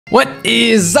What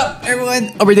is up, everyone?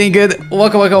 Hope you're doing good.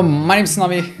 Welcome. My name's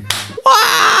Nami.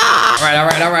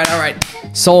 Alright.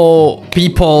 So,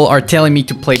 people are telling me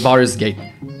to play Baldur's Gate.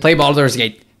 Play Baldur's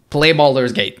Gate.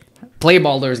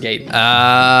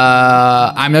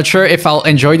 I'm not sure if I'll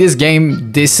enjoy this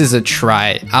game. This is a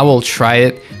try. I will try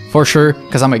it for sure,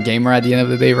 because I'm a gamer at the end of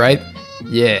the day, right?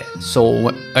 Yeah,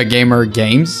 so a gamer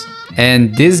games.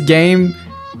 And this game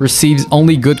receives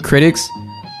only good critics.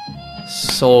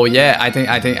 So yeah, I think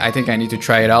I need to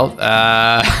try it out.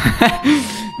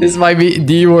 This might be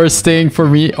the worst thing for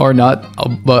me or not,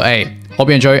 but hey, hope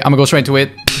you enjoy. I'm gonna go straight into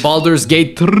it. Baldur's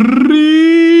Gate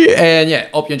 3, and yeah,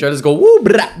 hope you enjoy. Let's go.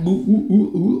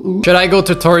 Should I go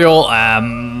tutorial?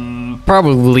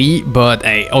 Probably, but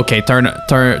hey, okay, turn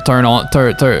on.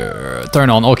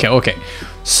 Okay.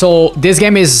 So this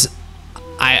game is,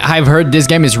 I've heard this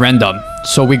game is random.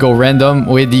 So we go random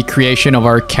with the creation of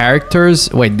our characters.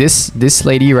 Wait, this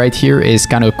lady right here is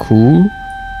kind of cool,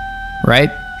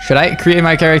 right? Should I create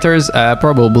my characters?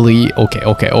 Probably. Okay.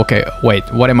 Wait,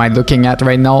 what am I looking at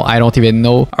right now? I don't even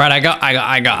know. All right, I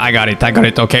got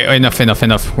it. Okay,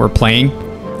 enough. We're playing.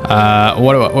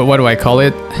 What do I call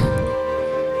it?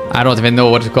 I don't even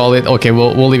know what to call it. Okay,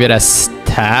 we'll leave it as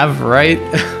Stav, right?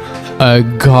 A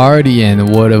guardian.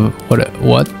 What?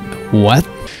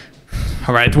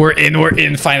 All right, we're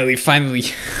in. Finally.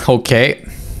 Okay.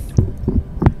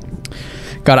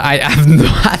 God, I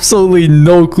have absolutely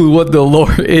no clue what the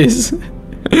lore is.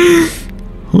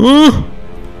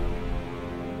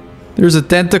 There's a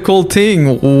tentacle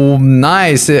thing. Oh,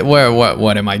 nice.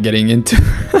 What am I getting into?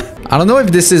 I don't know if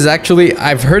this is actually,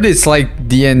 I've heard it's like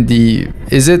D&D.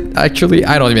 Is it actually?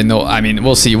 I don't even know. I mean,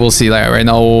 we'll see. Like right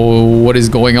now, what is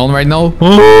going on right now?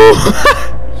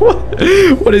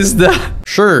 What is that?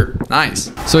 Sure,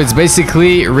 nice. So it's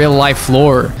basically real life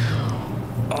lore.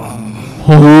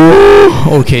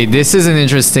 Okay, this is an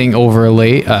interesting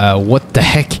overlay. What the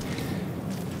heck?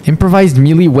 Improvised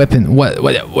melee weapon. What?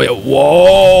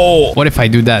 Whoa! What if I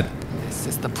do that? This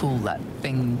is the pool that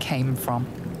thing came from.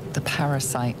 The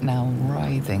parasite now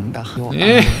writhing behind your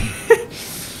eye.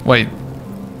 Wait.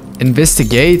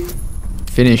 Investigate.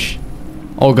 Finish.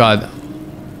 Oh god.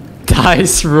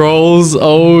 Dice rolls.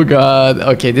 Oh god.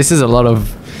 Okay, this is a lot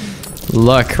of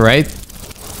luck, right?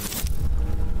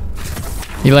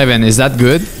 11. Is that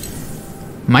good?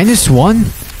 -1?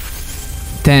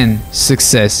 10.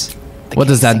 Success. What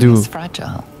does that do? It's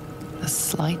fragile. The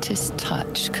slightest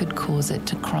touch could cause it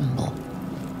to crumble.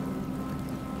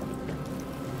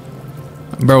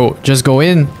 Bro, just go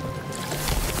in.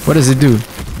 What does it do?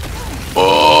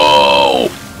 Oh!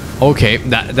 Okay,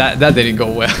 that didn't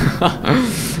go well.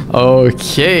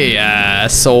 Okay,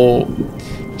 so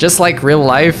just like real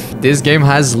life, this game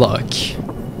has luck.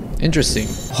 Interesting.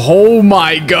 Oh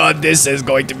my god, this is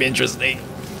going to be interesting.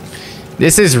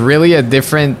 This is really a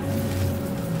different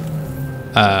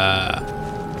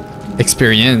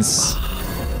experience.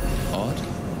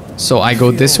 So I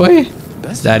go this way?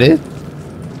 Is that it?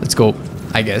 Let's go,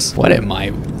 I guess. What am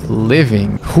I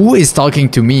living? Who is talking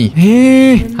to me?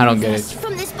 I don't get it.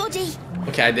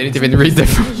 Okay, I didn't even read the...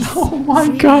 Oh my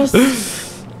god.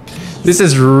 This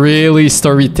is really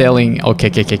storytelling. Okay.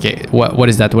 What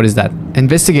is that?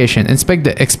 Investigation. Inspect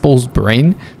the exposed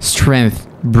brain. Strength.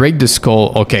 Break the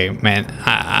skull. Okay, man.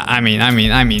 I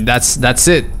mean, that's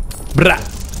it. Blah.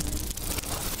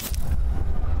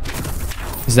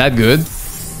 Is that good?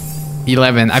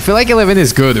 11. I feel like 11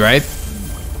 is good, right?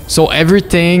 So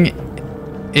everything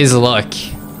is luck,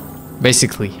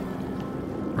 basically,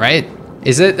 right?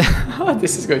 Is it?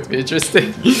 This is going to be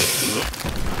interesting.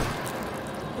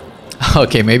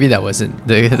 Okay, maybe that wasn't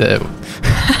the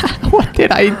What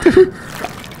did I do?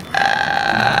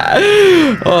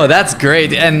 Oh, that's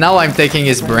great. And now I'm taking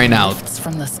his brain out.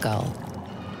 From the skull.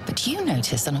 But you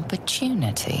notice an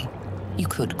opportunity. You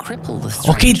could cripple the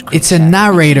strange Okay, it's a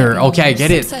narrator. Okay, I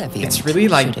get it. It's really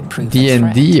like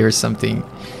D&D or something.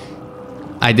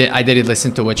 I didn't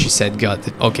listen to what she said. God.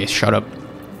 Okay, shut up.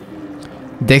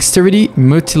 Dexterity,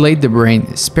 mutilate the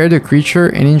brain. Spare the creature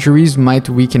and injuries might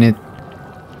weaken it.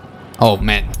 Oh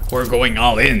man, we're going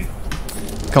all in.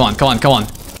 Come on.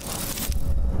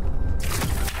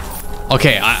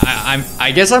 Okay,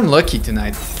 I guess I'm lucky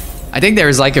tonight. I think there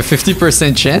is like a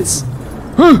 50% chance.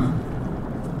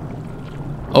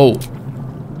 Oh.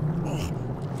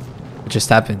 What just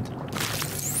happened?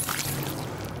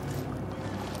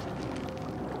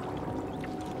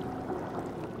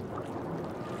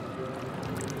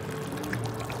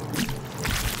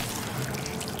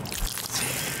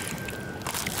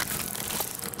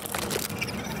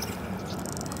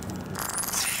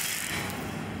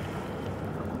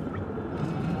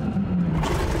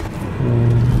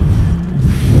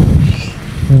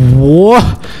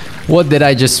 What did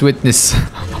I just witness?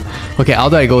 Okay, how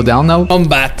do I go down now?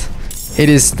 Combat. It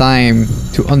is time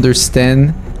to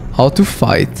understand how to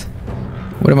fight.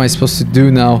 What am I supposed to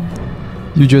do now?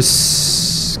 You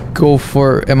just go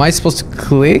for... Am I supposed to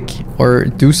click or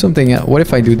do something else? What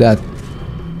if I do that?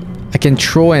 I can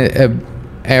throw a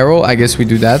arrow. I guess we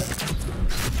do that.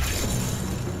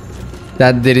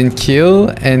 That didn't kill.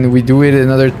 And we do it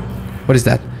another... What is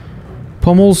that?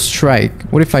 Pummel strike.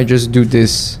 What if I just do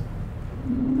this?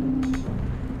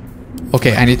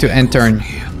 Okay, I need to end turn.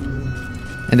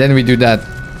 And then we do that.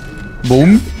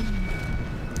 Boom.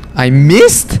 I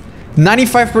missed?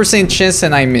 95% chance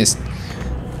and I missed.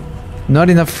 Not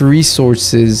enough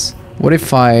resources. What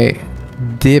if I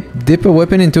dip a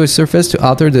weapon into a surface to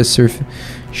alter the surface?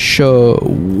 Show.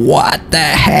 What the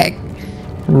heck?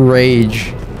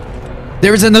 Rage.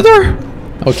 There's another?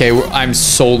 Okay, I'm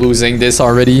so losing this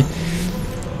already.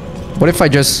 What if I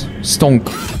just stonk?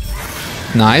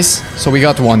 Nice. So we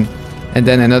got one. And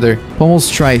then another. Pummel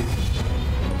strike.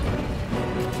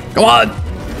 Come on!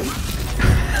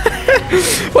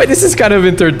 Wait, this is kind of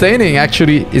entertaining,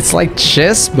 actually. It's like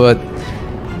chess, but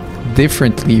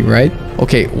differently, right?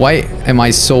 Okay, why am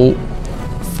I so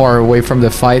far away from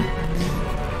the fight?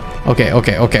 Okay.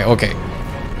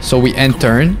 So we end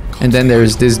turn, and then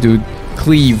there's this dude.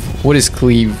 Cleave. What is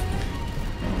cleave?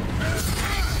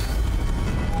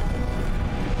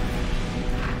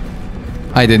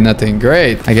 I did nothing.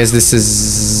 Great. I guess this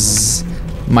is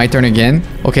my turn again.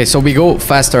 Okay, so we go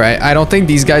faster. I don't think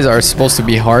these guys are supposed to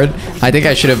be hard. I think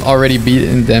I should have already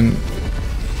beaten them.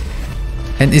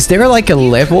 And is there like a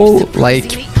level, like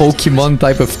Pokemon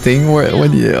type of thing where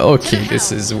when you... Okay,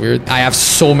 this is weird. I have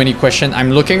so many questions.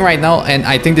 I'm looking right now and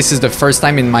I think this is the first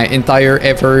time in my entire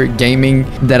ever gaming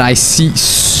that I see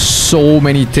so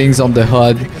many things on the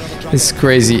HUD. It's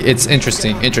crazy. It's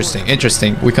interesting.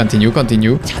 We continue.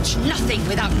 Touch nothing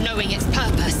without knowing its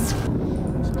purpose.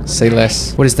 Say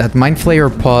less. What is that? Mind Flayer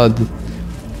pod.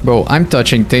 Bro, I'm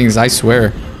touching things, I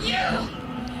swear. You!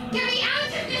 Get me out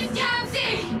of this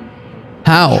taxi!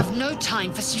 How? We have no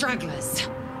time for stragglers.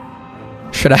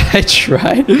 Should I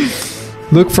try?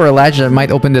 Look for a latch that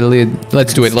might open the lid.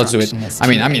 Let's do it. I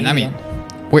mean.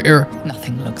 Where?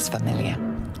 Nothing looks familiar.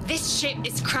 This ship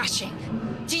is crashing.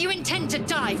 Do you intend to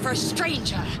die for a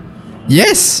stranger?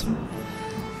 Yes!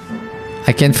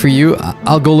 I can free you.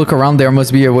 I'll go look around. There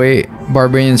must be a way.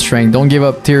 Barbarian strength. Don't give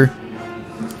up, Tyr.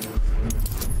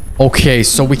 Okay,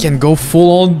 so we can go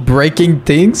full on breaking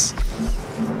things?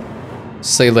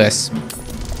 Say less.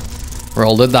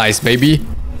 Roll the dice, baby.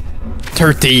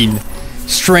 13.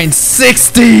 Strength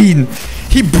 16!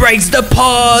 He breaks the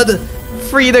pod!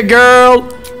 Free the girl!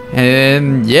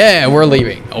 And yeah, we're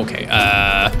leaving. Okay,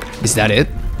 is that it?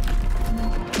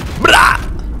 Blah!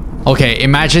 Okay,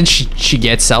 imagine she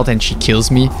gets out and she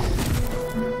kills me.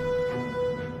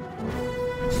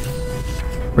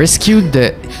 Rescue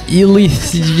the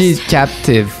illicit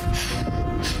captive.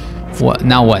 What?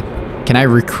 Now what? Can I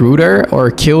recruit her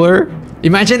or kill her?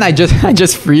 Imagine I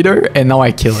just freed her and now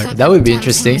I kill her. That would be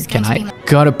interesting. Can I?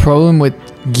 Got a problem with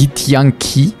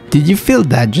Githyanki? Did you feel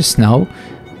that just now?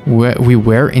 We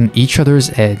were in each other's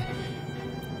head.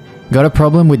 Got a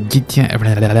problem with Githyanki.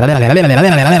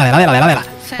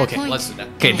 Okay, let's do that.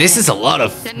 Okay, this is a lot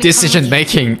of decision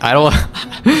making. I don't...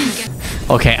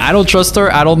 Okay, I don't trust her.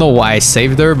 I don't know why I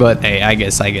saved her, but hey, I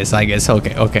guess.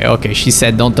 Okay. She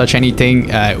said don't touch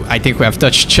anything. I think we have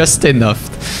touched just enough.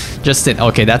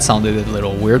 Okay, that sounded a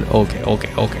little weird. Okay.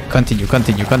 Continue.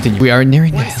 We are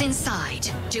nearing the What's hill. inside?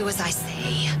 Do as I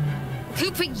say.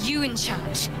 Who put you in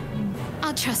charge?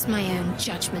 I'll trust my own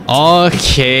judgment.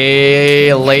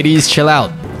 Okay, ladies, chill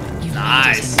out.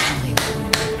 Nice.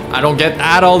 I don't get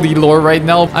at all the lore right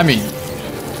now. I mean,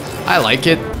 I like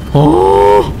it.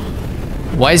 Oh,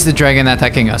 why is the dragon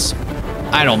attacking us?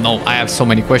 I don't know. I have so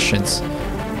many questions.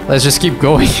 Let's just keep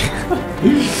going.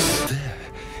 There,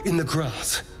 in the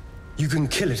grass. You can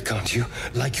kill it, can't you?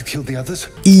 Like you killed the others?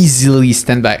 Easily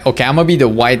stand back. Okay, I'm gonna be the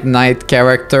White Knight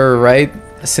character, right?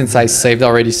 Since I saved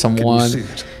already someone.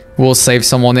 We'll save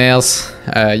someone else.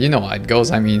 You know how it goes.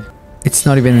 I mean, it's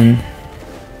not even...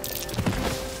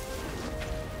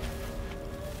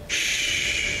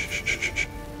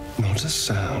 Not a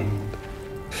sound.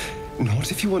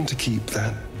 Not if you want to keep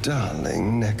that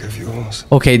darling neck of yours.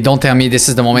 Okay, don't tell me this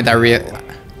is the moment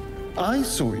I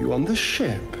saw you on the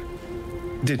ship,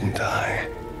 didn't I?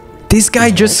 This guy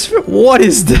just... What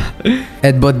is that?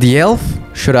 Headbutt the elf?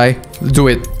 Should I? Do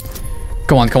it.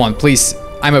 Come on, please.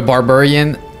 I'm a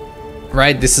barbarian,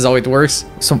 right? This is how it works.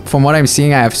 So from what I'm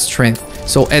seeing, I have strength.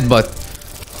 So headbutt.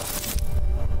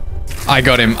 I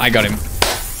got him.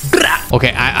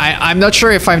 Okay, I'm not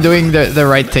sure if I'm doing the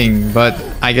right thing, but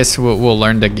I guess we'll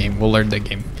learn the game. We'll learn the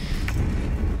game.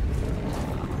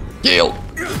 Gale!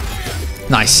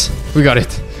 Nice. We got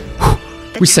it.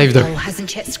 We saved her. The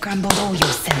hasn't yet scrambled all your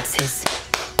senses.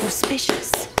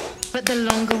 Auspicious. But the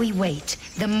longer we wait,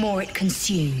 the more it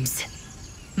consumes.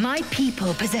 My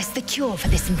people possess the cure for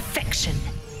this infection.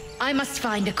 I must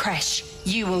find a creche.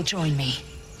 You will join me.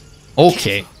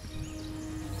 Okay.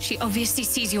 She obviously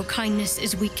sees your kindness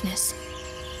as weakness.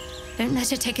 Don't let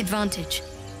her take advantage.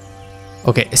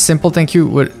 Okay, a simple thank you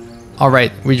would...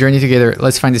 Alright, we journey together.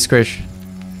 Let's find this creche.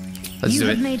 Let's You do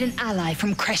have it. made an ally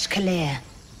from Creche Kalir.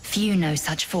 Few know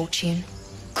such fortune.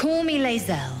 Call me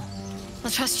Lae'zel.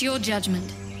 I'll trust your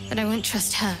judgment, but I won't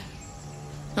trust her.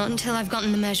 Not until I've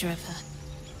gotten the measure of her.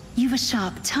 You've a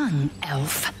sharp tongue,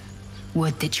 elf.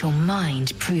 Would that your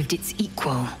mind proved its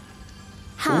equal.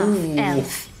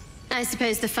 Half-elf. I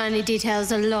suppose the finer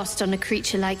details are lost on a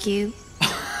creature like you.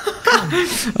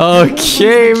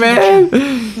 Okay, man.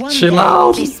 One Chill day,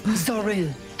 out. This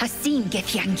Zoru has seen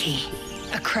Githyanki.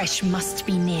 A creche must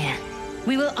be near.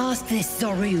 We will ask this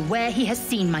Zoru where he has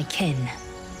seen my kin.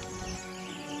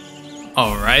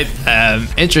 All right.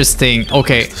 Interesting.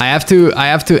 Okay, I have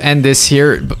to end this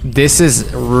here. This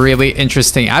is really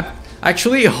interesting.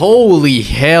 Actually, holy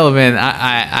hell, man!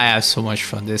 I have so much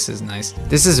fun. This is nice.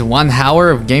 This is 1 hour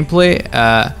of gameplay,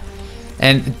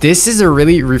 and this is a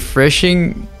really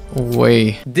refreshing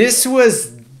way. This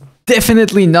was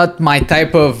definitely not my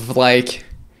type of like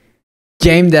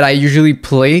game that I usually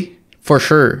play, for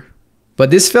sure.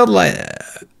 But this felt like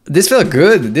this felt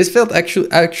good. This felt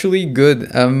actually good.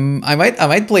 I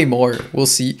might play more. We'll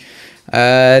see.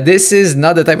 This is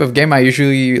not the type of game I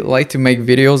usually like to make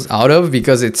videos out of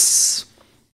because it's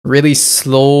really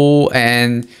slow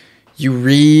and you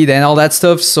read and all that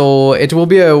stuff. So it will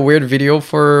be a weird video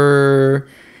for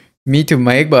me to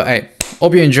make, but I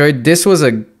hope you enjoyed. This was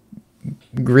a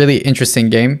really interesting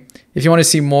game. If you want to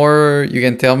see more, you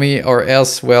can tell me, or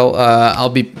else, well, I'll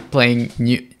be playing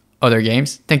other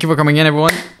games. Thank you for coming in,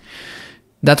 everyone.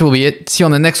 That will be it. See you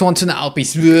on the next one. Tonight,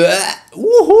 peace.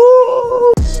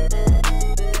 Woohoo!